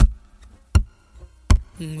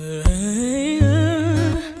Build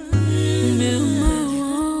my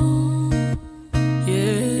wall.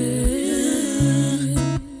 Yeah.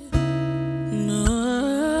 No.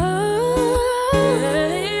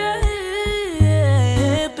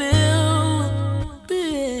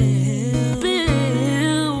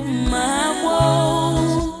 Build my wall.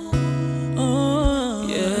 Oh,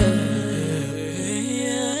 yeah.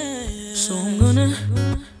 So I'm gonna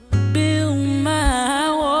build my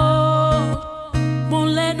wall.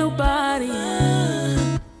 Won't let nobody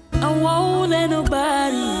in. I won't let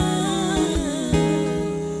nobody in.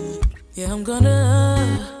 Yeah, I'm gonna